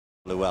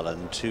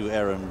Llewellyn, 2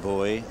 Errand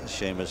Boy,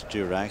 Seamus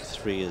Durack,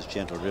 3 is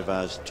Gentle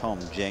Rivers, Tom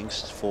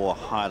Jenks, 4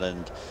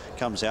 Highland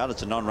comes out,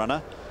 it's a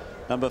non-runner.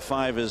 Number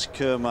 5 is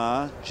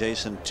Kermar,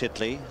 Jason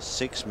Titley,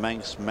 6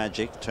 Manx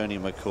Magic, Tony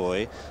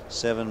McCoy,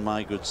 7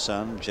 My Good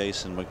Son,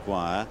 Jason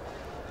McGuire.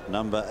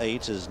 Number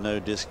 8 is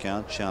No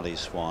Discount, Charlie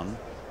Swan.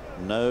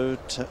 9,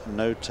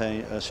 No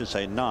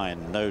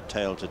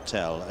Tail to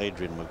Tell,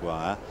 Adrian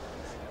Maguire.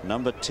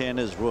 Number 10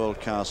 is Royal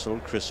Castle,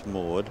 Chris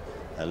Maud.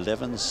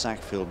 11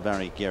 Sackville,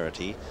 Barry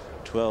Gerraghty.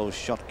 12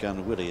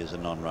 Shotgun Willie is a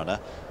non-runner.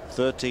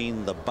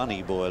 13 The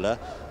Bunny Boiler,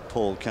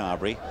 Paul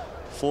Carberry.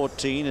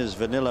 14 is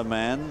Vanilla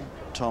Man,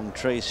 Tom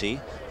Tracy.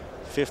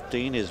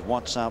 15 is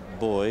What's Up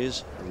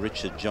Boys,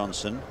 Richard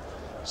Johnson.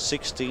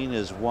 16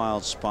 is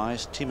Wild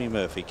Spice, Timmy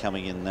Murphy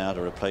coming in now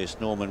to replace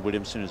Norman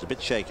Williamson, who's a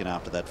bit shaken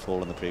after that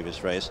fall in the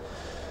previous race.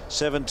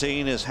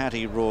 17 is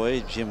Hattie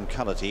Roy, Jim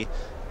Cullity.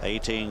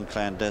 18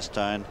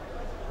 Clandestine,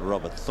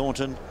 Robert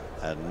Thornton.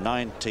 And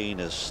 19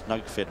 is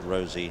Snugfit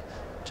Rosie,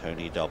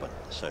 Tony Dobbin.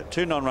 So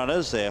 2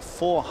 non-runners there,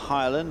 4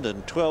 Highland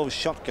and 12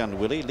 Shotgun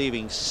Willie,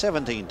 leaving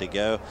 17 to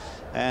go,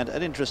 and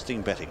an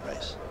interesting betting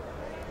race.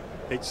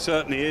 It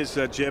certainly is,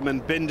 Jim,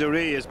 and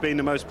Binderee has been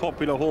the most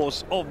popular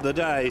horse of the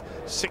day.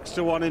 6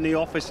 to 1 in the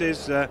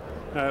offices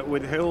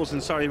with Hills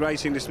and Surrey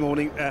Racing this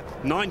morning.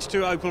 9 to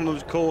 2 open on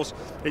the course.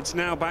 It's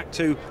now back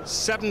to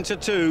 7 to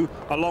 2,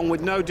 along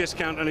with No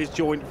Discount and his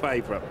joint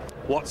favourite.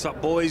 What's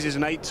Up Boys is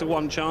an 8 to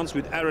 1 chance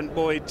with Errant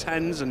Boy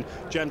 10s and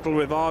Gentle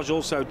Rivage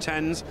also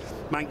 10s.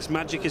 Manx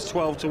Magic is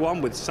 12 to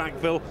 1 with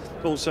Sackville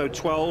also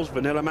 12s.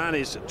 Vanilla Man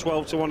is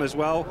 12 to 1 as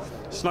well.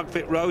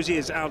 Snugfit Rosie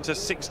is out to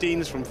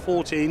 16s from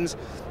 14s.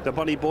 The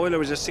Bunny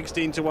Boiler is a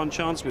 16 to 1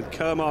 chance with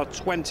Kermar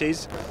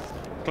 20s.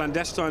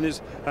 Clandestine is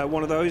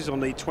one of those on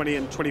the 20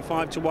 and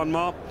 25 to 1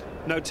 mark.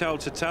 No Tail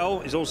to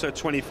Tell is also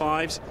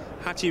 25s.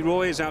 Hattie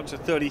Roy is out to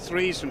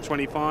 33s from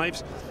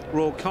 25s.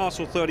 Royal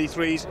Castle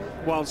 33s.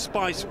 Wild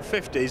Spice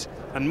 50s.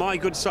 And My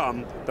Good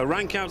Son, the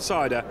rank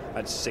outsider,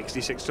 at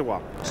 66 to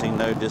 1. See,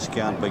 No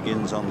Discount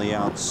begins on the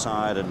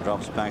outside and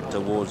drops back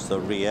towards the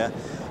rear.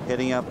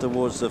 Heading up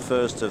towards the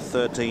first of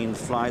 13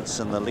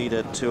 flights, and the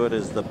leader to it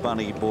is the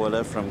Bunny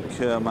Boiler from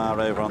Kermar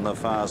over on the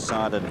far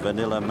side, and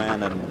Vanilla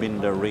Man and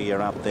Binderee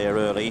are up there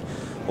early.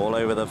 All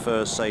over the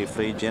first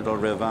safely. Gentle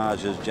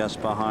Rivage is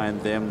just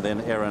behind them,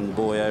 then Errand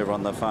Boy over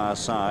on the far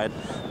side.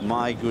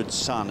 My Good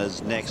Son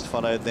is next,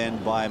 followed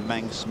then by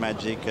Manx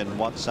Magic and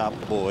What's Up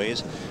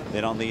Boys.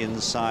 Then on the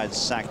inside,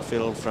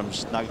 Sackville from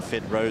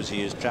Snugfit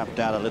Rosie is trapped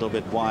out a little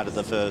bit wide at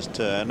the first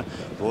turn.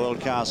 Royal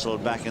Castle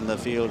back in the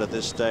field at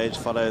this stage,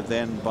 followed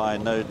then by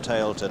No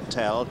Tail to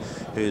Tell,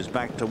 who's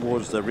back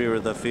towards the rear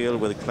of the field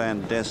with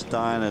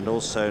Clandestine and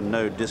also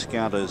No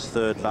Discount as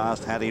third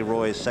last. Hattie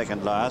Roy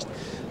second last.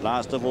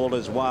 Last of all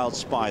is Wild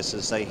Spice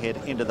as they head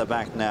into the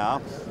back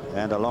now,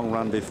 and a long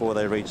run before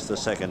they reach the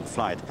second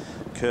flight.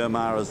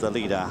 Kermar is the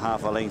leader,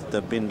 half a length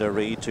to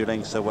Binderee, 2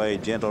 lengths away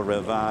Gentle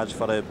Rivage,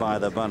 followed by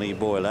the Bunny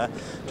Boiler.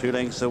 2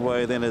 lengths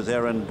away then is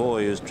Errand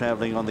Boy, who's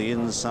travelling on the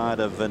inside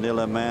of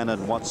Vanilla Man,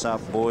 and What's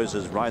Up Boys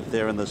is right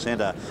there in the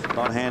centre.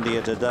 Not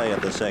handier today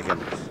at the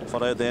second.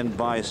 Followed then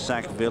by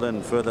Sackville,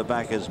 and further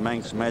back is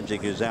Manx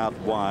Magic, who's out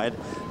wide.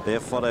 They're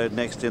followed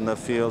next in the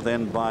field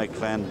then by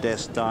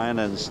Clandestine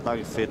and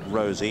Snugfit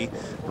Rosie.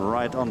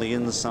 Right on the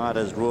inside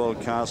is Royal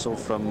Castle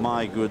from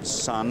My Good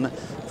Son.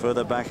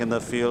 Further back in the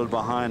field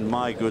behind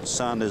My Good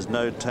Son is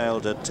No Tail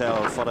to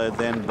Tell, followed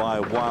then by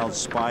Wild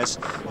Spice.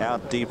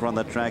 Out deeper on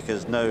the track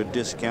is No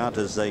Discount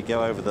as they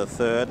go over the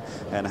third,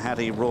 and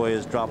Hattie Roy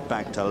is dropped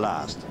back to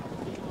last.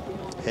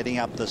 Heading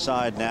up the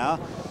side now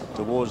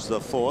towards the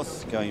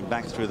fourth, going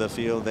back through the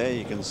field there,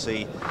 you can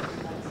see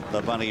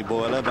the Bunny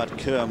Boiler, but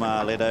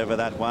Kermar led over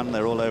that one.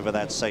 They're all over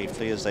that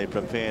safely as they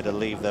prepare to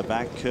leave the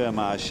back.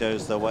 Kermar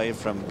shows the way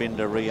from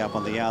Binderee up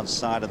on the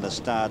outside in the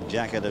starred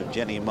jacket of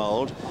Jenny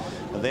Mould.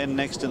 And then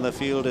next in the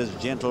field is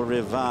Gentle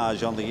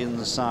Rivage on the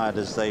inside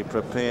as they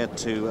prepare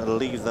to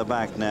leave the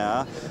back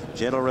now.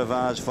 Gentle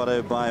Rivage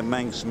followed by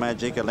Manx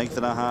Magic, a length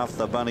and a half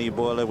the Bunny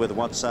Boiler with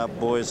What's Up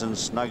Boys, and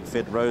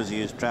Snugfit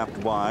Rosie is trapped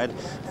wide.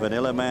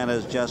 Vanilla Man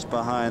is just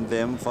behind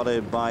them,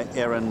 followed by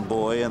Errand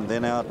Boy, and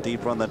then out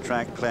deeper on the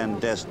track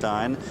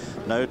Clandestine.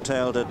 No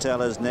Tail to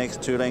Tell is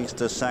next, 2 lengths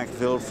to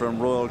Sackville from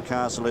Royal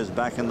Castle is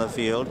back in the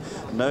field.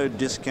 No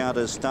Discount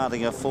is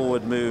starting a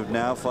forward move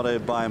now,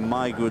 followed by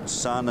My Good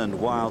Son and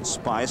Wild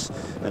Spice,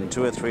 and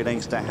 2 or 3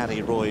 lengths to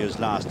Hattie Roy is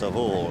last of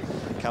all.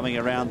 Coming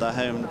around the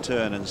home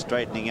turn and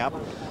straightening up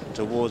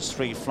towards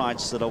 3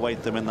 flights that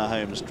await them in the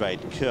home straight.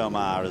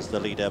 Kermar is the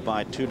leader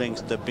by 2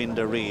 lengths to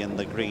Binderee in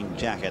the green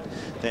jacket.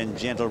 Then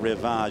Gentle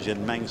Rivage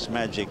and Manx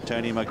Magic,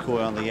 Tony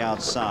McCoy on the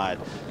outside.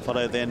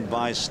 Followed then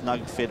by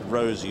Snugfit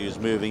Rosie, who's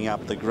moving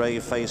up. The grey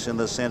face in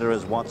the centre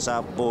is What's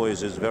Up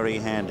Boys, who's very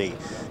handy.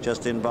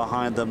 Just in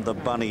behind them, the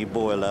Bunny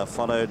Boiler.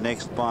 Followed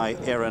next by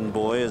Errand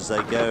Boy as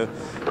they go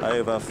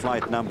over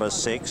flight number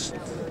 6.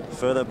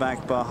 Further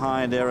back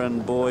behind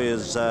Errand Boy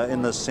is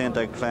in the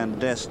centre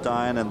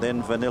Clandestine, and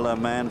then Vanilla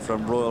Man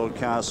from Royal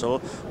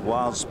Castle.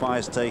 Wild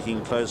Spice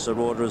taking closer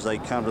order as they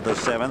come to the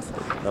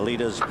 7th. The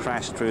leaders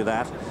crash through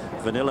that.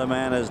 Vanilla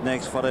Man is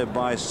next, followed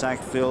by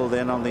Sackville.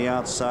 Then on the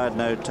outside,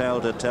 No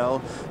Tale to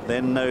Tell.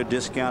 Then No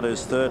Discount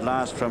is third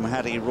last from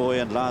Hattie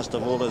Roy, and last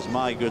of all is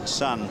My Good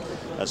Son.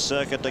 A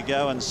circuit to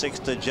go and 6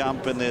 to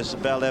jump in this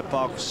Belle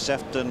Epoque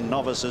Sefton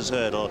Novices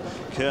hurdle.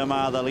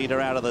 Kermar the leader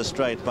out of the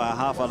straight by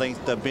half a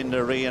length to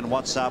Bindaree, and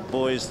What's Up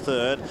Boys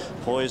third.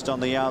 Poised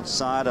on the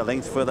outside, a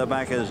length further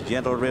back is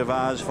Gentle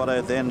Rivage,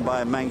 followed then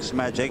by Manx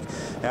Magic.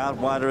 Out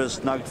wider is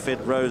Snug Fit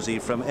Rosie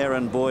from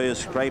Errand Boy is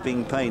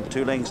Scraping Paint.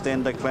 2 lengths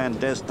then to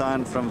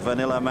Clandestine from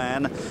Vanilla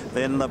Man.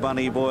 Then the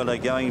Bunny Boiler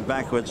going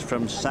backwards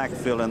from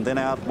Sackville, and then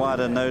out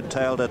wider No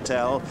Tale to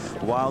Tell.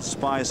 Wild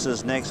Spice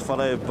is next,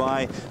 followed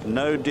by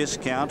No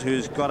Discount,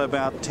 who's got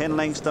about 10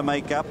 lengths to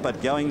make up,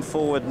 but going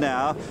forward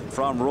now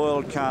from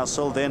Royal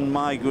Castle. Then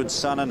My Good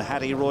Son and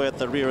Hattie Roy at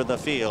the rear of the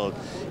field.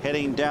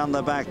 Heading down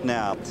the back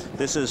now.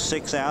 This is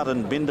 6 out,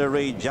 and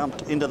Bindaree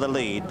jumped into the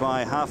lead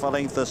by half a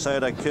length or so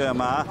to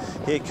Kermar.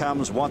 Here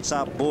comes What's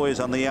Up Boys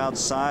on the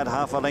outside.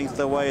 Half a length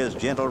away is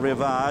Gentle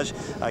Rivage.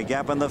 A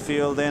gap in the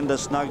field then to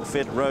Snug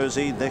Fit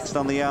Rosie. Next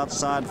on the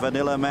outside,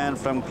 Vanilla Man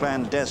from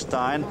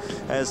Clandestine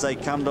as they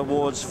come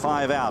towards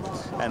 5 out.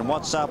 And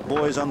What's Up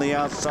Boys on the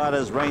outside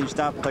has ranged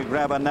up to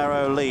grab a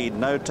narrow lead.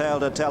 No Tale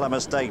to Tell, a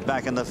mistake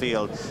back in the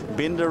field.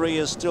 Bindaree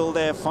is still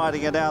there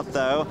fighting it out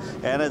though,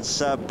 and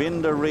it's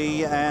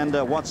Bindaree and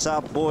What's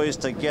Up Boys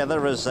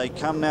together as they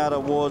come now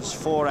towards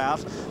 4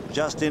 out.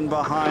 Just in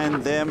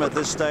behind them at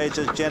this stage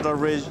is Gentle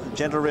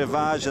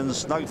Rivage and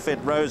Snug Fit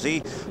Rosie.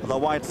 The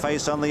white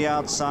face on the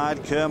outside.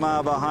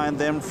 Kermar behind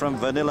them from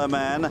Vanilla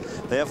Man.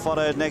 They're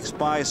followed next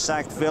by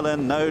Sackville,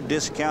 and No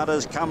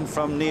Discounters come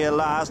from near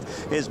last.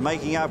 Is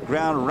making up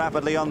ground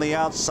rapidly on the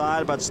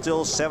outside, but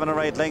still 7 or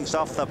 8 lengths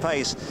off the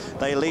pace.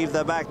 They leave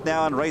the back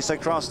now and race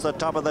across the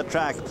top of the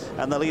track.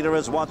 And the leader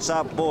is What's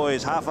Up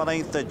Boys. Half a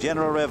length to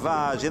General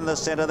Rivage. In the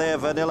centre there,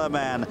 Vanilla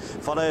Man.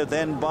 Followed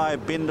then by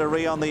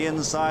Bindaree on the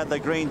inside. The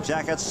green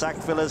jacket.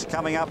 Sackville is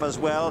coming up as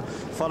well.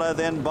 Followed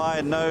then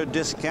by No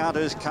Discount,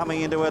 who's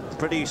coming into it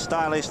pretty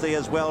stylishly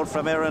as well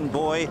from Errand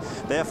Boy.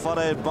 They're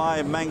followed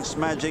by Manx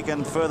Magic,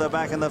 and further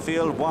back in the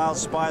field, Wild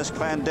Spice,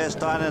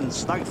 Clandestine, and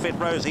Snug Fit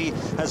Rosie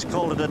has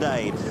called it a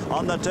day.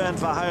 On the turn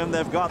for home,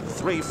 they've got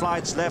 3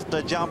 flights left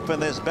to jump in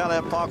this Belle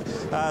Epoque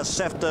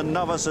Sefton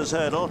Novices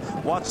hurdle.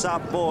 What's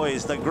Up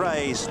Boys, the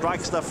grey,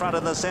 strikes the front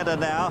and the centre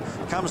now,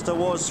 comes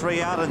towards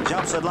 3 out and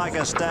jumps it like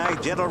a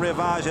stag. Gentle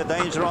Rivage, a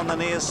danger on the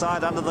near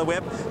side under the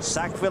whip.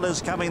 Sackville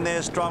is coming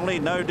there strongly.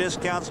 No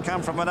Discounts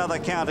come from another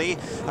county.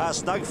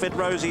 Snug Fit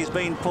Rosie's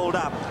been pulled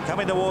up.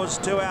 Coming towards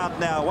 2 out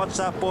now. What's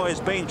Up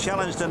Boys being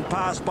challenged and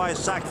passed by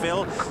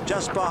Sackville.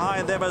 Just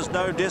behind them is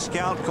No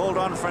Discount, called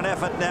on for an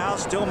effort now.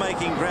 Still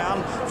making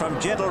ground from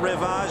Gentle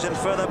Rivage, and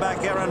further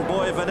back Errand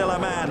Boy, Vanilla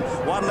Man.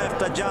 1 left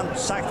to jump.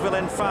 Sackville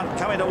in front.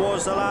 Coming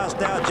towards the last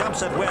now.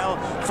 Jumps it well.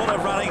 Full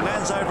of running.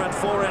 Lands over at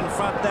 4 in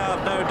front now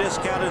of No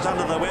Discount, who's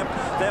under the whip.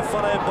 They're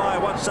followed by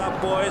What's Up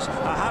Boys.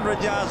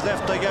 100 yards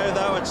left to go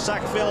though. It's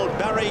Sackville,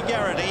 Barry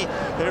Gerraghty,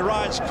 who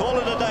rides Call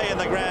It a Day in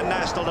the Grand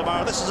National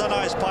tomorrow. This is a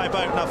nice pipe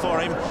opener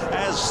for him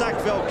as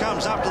Sackville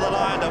comes up to the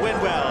line to win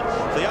well.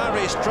 The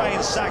Irish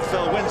trained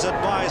Sackville wins it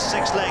by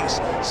 6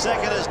 lengths.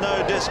 Second is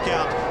No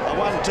Discount. A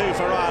 1-2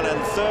 for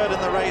Ireland. Third in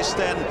the race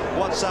then,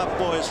 What's Up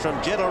Boys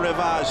from Gentle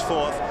Rivage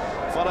fourth.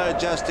 Followed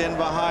just in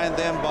behind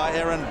them by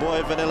Errand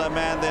Boy, Vanilla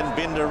Man, then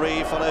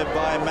Bindaree, followed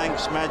by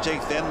Manx Magic,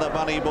 then the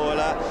Bunny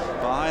Boiler.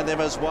 Behind them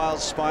is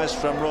Wild Spice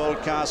from Royal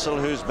Castle,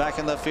 who's back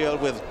in the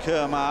field with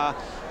Kermar.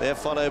 They're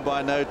followed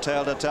by No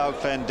Tale to Tell,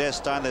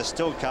 Clandestine. They're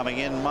still coming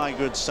in. My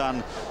Good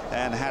Son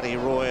and Hattie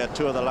Roy are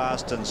 2 of the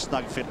last, and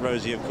Snug Fit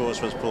Rosie, of course,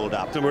 was pulled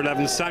up. Number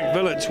 11,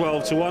 Sackville at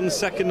 12 to 1.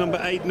 Second, number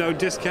 8, No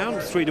Discount,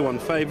 3 to 1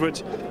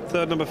 favourite.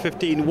 Third, number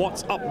 15,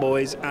 What's Up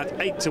Boys at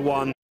 8 to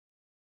 1.